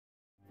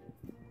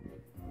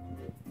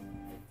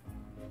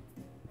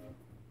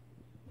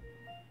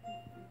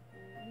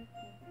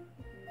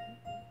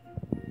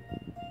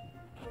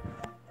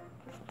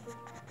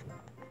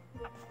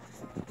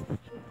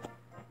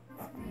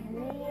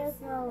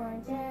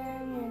going to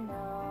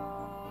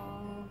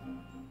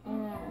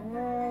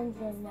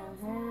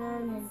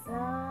and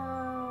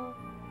so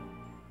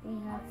we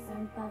have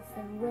some puffs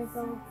and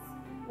whistles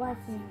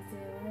watching to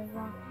the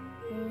wall.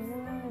 He's the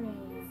one,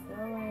 he's the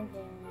one,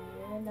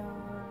 he's the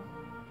one.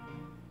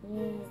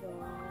 He's the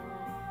one,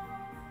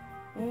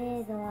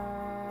 he's the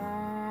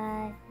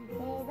one,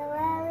 he's the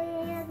one,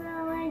 he's the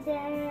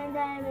one,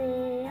 that we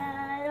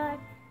adore.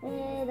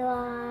 He's the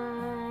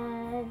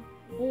one,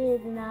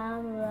 he's the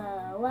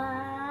number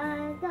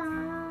one,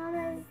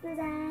 Thomas the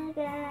Tank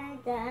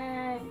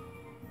Engine.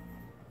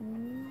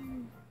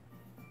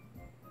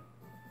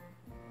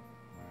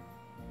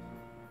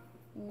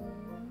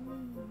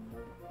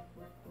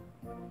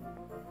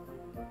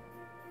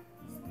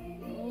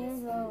 He's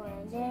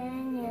going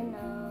down, you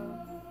know.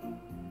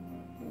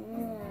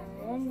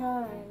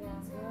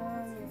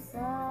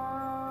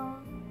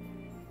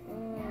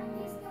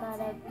 He's got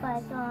a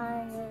bike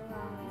on his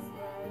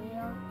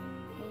radio.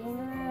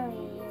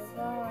 He's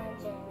going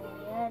down,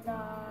 you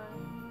know.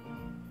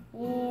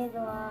 He's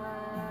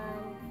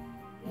one,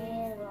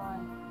 he's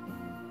one.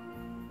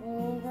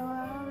 He's the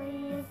one,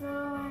 he's the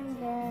one,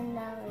 then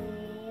now we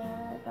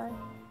are gone.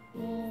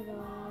 He's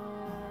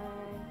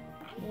one,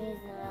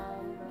 he's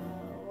number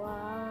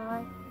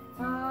one.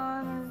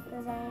 Thomas the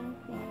Tank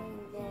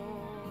Engine.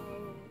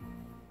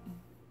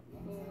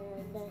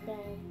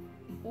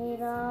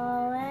 He's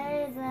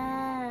always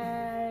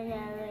there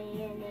whenever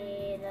you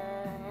need a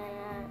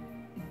hand.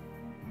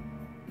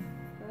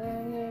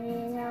 When you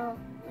need help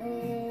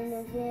in a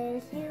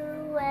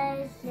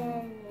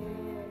situation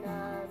you're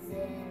not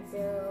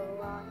too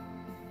long.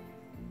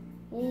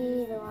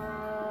 He's the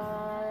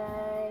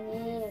one,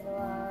 he's the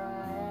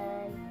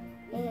one.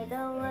 He's the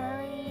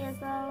one, he's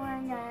the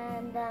one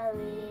that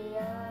we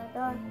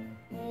adore.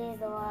 He's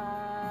the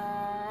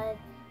one,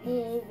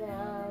 he's the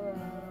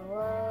number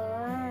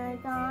one.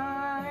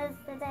 Thomas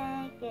the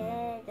Tank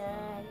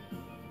Engine.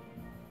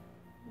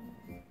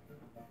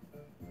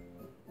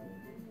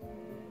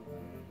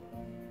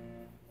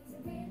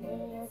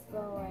 He's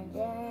going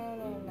down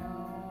and on.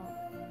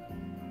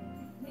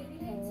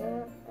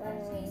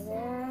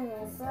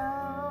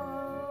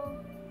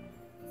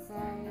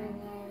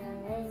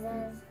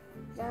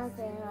 Just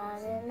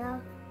not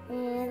enough. He's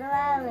the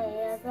valley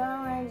is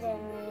going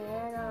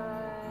down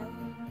on.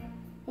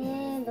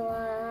 He's the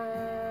one,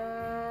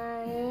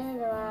 he's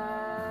the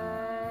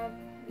one.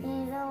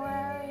 He's the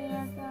valley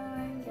is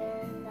going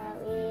down that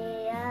we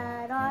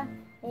adore.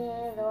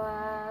 He's the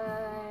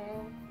one,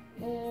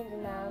 he's the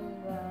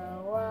number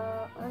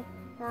one.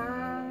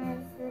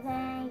 Thomas the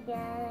Tank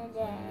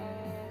Engine.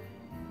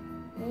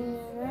 He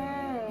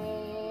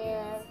really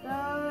is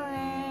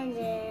going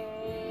to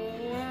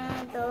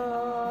adore.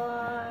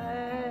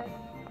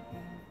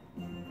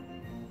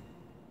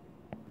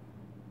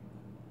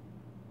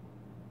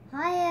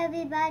 Hi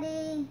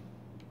everybody.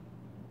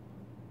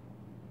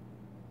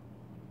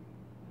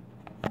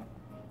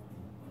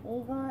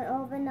 We're going to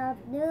open up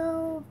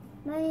new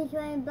Money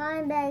Train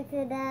blind bag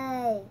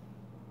today.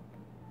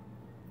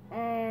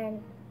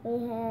 And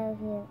we have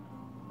here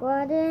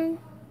Gordon,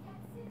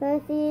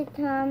 Percy,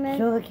 Thomas.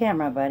 Show the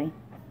camera, buddy.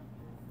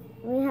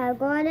 We have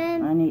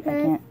Gordon. I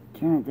can't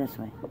turn it this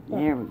way.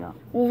 There we go.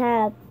 We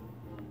have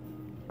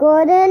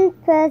Gordon,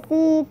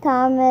 Percy,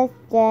 Thomas,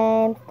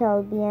 James,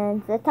 Toby,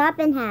 and the Top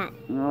and Hat.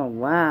 Oh,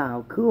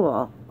 wow.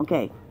 Cool.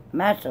 Okay.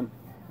 Match them.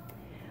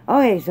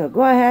 Okay, so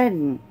go ahead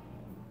and...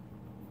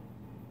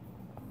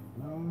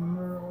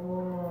 Number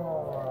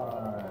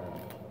one.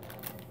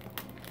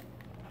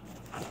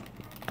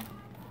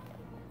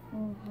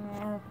 We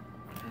have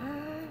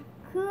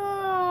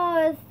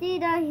cool, see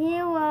the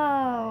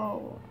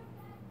hero.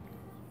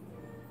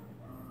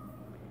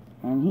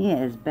 And he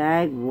is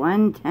bag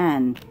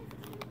 110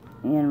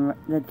 in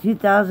the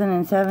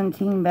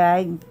 2017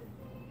 bag.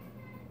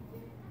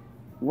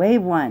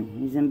 Wave 1.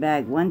 He's in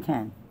bag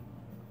 110.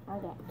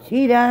 Okay.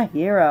 Cheetah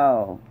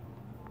Hero.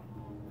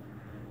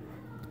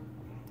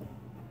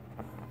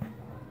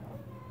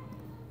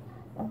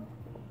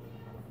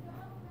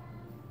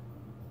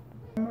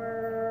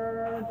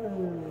 Number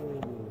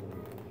two.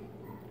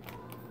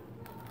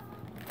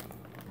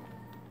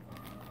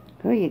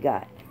 Who you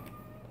got?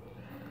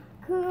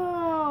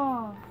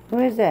 Cool. Who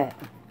is that?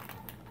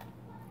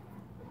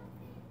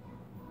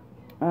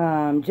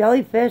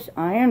 Jellyfish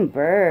Iron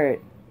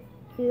Bird.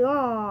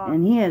 Cool.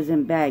 And he is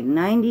in bag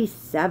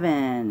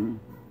 97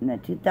 in the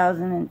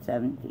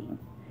 2017.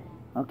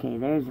 Okay,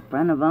 there's the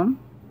front of him.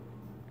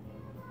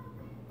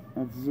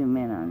 Let's zoom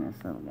in on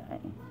this little guy.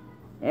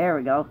 There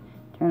we go.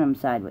 Turn him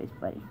sideways,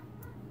 buddy.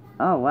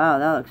 Oh, wow,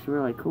 that looks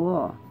really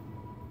cool.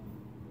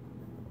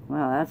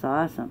 Wow, that's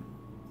awesome.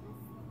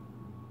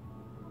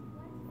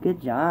 Good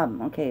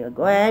job. Okay,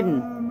 go ahead and...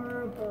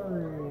 Number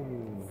three.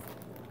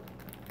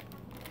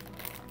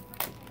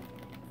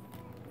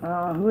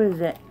 Oh, who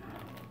is it?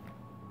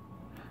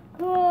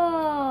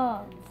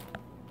 Cool.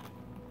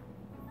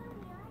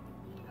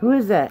 Who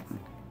is that?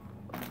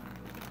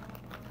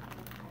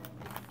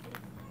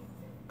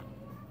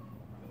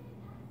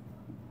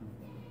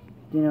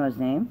 Do you know his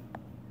name?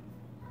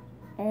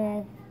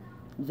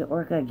 Is it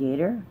Orca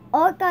Gator?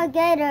 Orca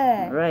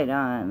Gator. Right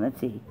on. Let's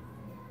see.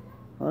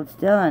 Hold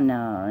still and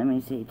no. Let me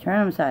see. Turn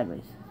them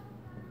sideways.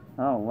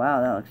 Oh,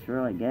 wow. That looks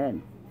really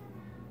good.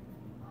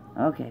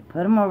 Okay,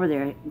 put them over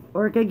there.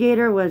 Orca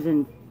Gator was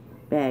in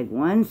bag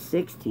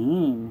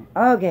 116.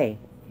 Okay.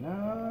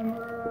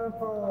 Number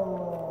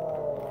 4.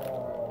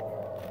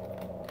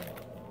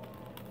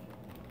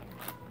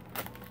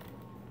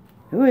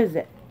 Who is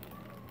it?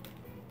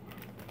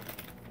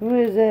 Who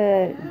is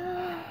it?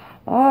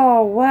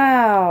 Oh,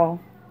 wow.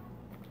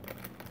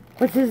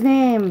 What's his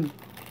name?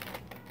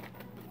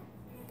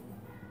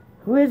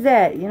 Who is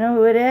that? You know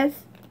who it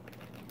is?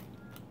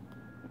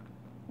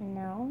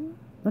 No.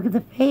 Look at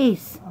the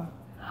face.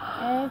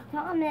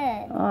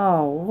 Thomas.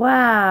 Oh,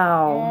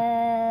 wow.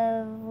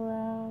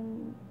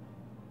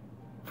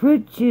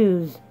 Fruit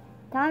Chews.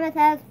 Thomas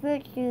has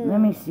fruit shoes. Let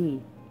me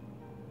see.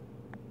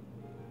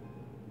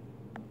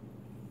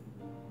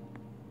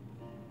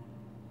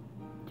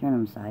 Turn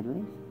them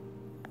sideways.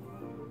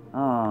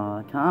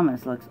 Oh,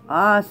 Thomas looks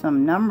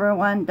awesome. Number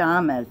 1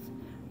 Thomas.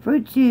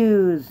 Fruit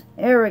Chews.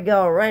 There we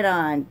go. Right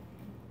on.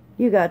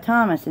 You got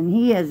Thomas, and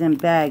he is in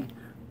bag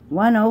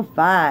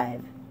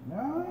 105.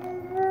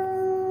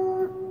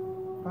 Number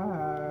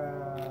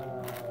 5.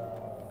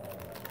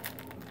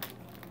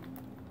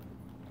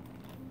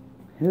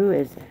 Who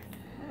is it?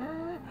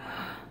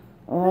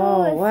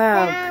 Oh, Oh,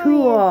 wow. Stanley,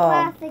 Cool.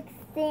 Classic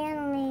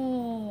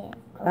Stanley.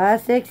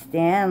 Classic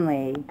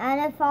Stanley.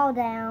 And it fall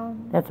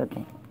down. That's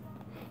okay.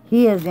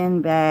 He is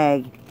in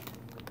bag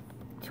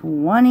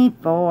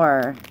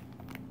 24.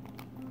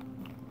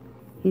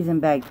 He's in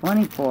bag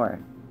 24.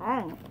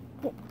 Oh.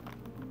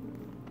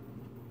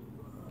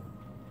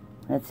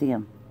 Let's see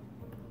him.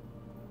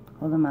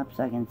 Hold him up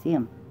so I can see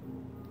him.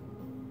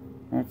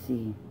 Let's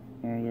see.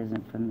 There he is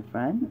from the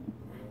front.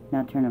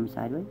 Now turn him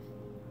sideways.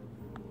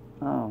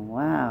 Oh,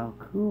 wow.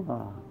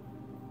 Cool.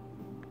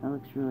 That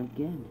looks really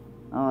good.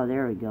 Oh,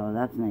 there we go.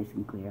 That's nice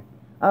and clear.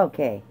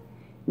 Okay.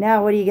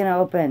 Now what are you going to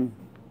open?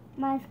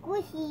 My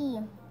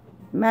squishy.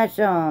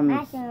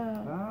 Mashems.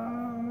 Awesome.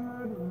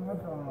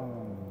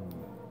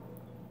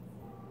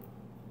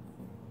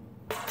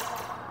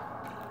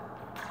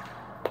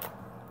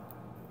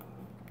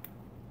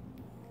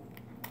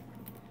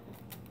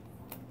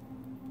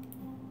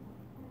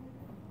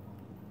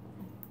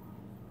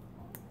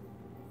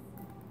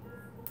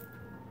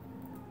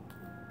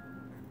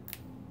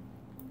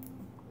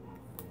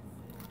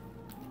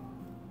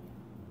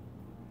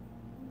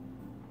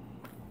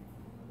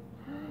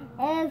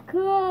 It's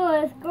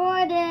cool. It's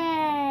Gordon.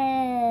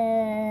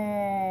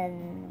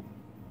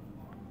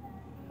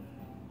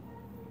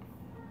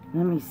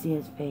 Let me see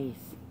his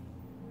face.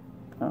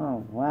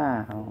 Oh,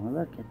 wow.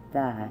 Look at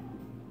that.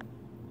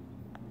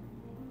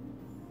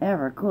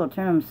 Ever cool.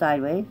 Turn him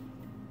sideways.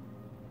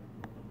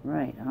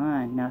 Right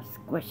on. Now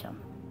squish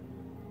him.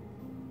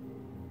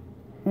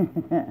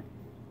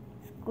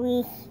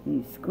 Squish.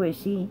 He's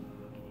squishy.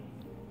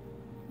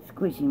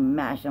 Squishy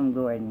Mashem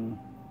Gordon.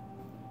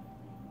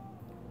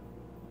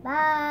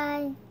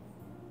 Bye.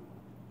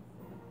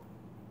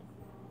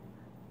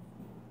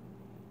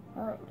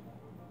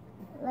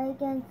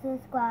 Like and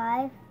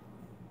subscribe.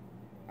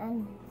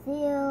 And see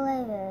you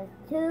later.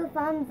 2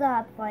 thumbs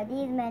up for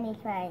these many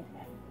tries.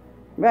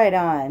 Right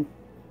on.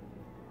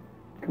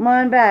 Come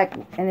on back.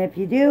 And if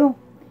you do,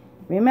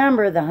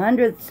 remember the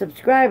 100th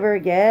subscriber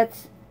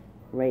gets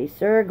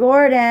Racer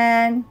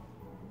Gordon.